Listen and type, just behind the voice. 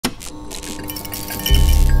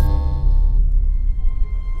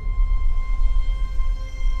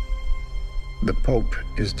The Pope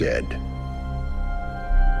is dead.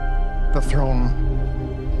 The throne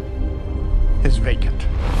is vacant.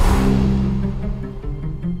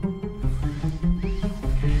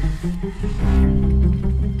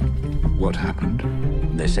 What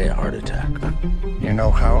happened? They say a heart attack. You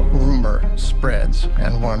know how rumor spreads,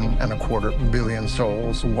 and 1.25 billion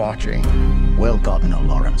souls watching. Well Cardinal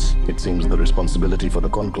Lawrence. It seems the responsibility for the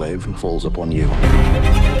conclave falls upon you.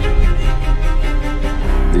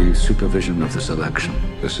 The supervision of this election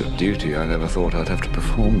is a duty I never thought I'd have to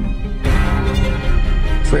perform.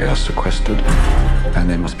 They are sequestered, and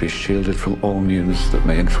they must be shielded from all news that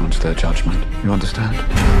may influence their judgment. You understand?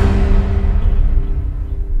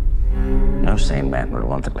 No sane man would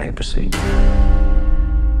want the papacy.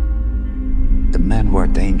 The men who are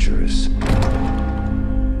dangerous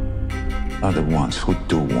are the ones who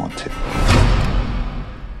do want it.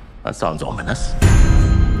 That sounds ominous.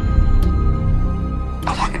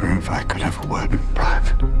 I wonder if I could have a word in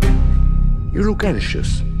private. You look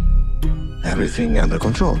anxious. Everything under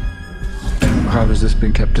control. How has this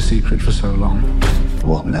been kept a secret for so long?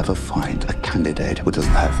 We'll never find a candidate who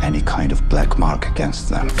doesn't have any kind of black mark against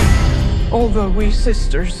them. Although we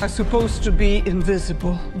sisters are supposed to be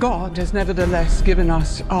invisible, God has nevertheless given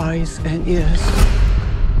us eyes and ears.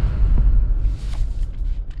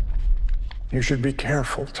 You should be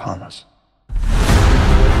careful, Thomas.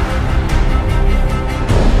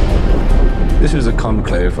 This is a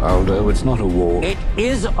conclave, Aldo. It's not a war. It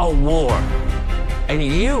is a war. And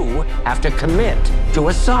you have to commit to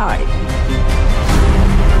a side.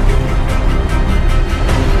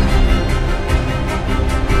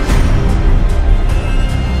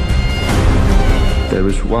 There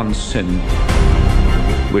is one sin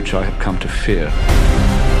which I have come to fear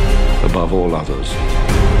above all others.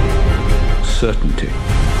 Certainty.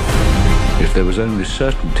 If there was only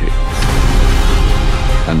certainty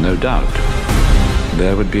and no doubt,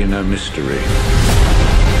 there would be no mystery.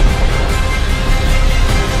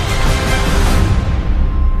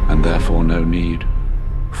 And therefore no need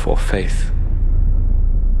for faith.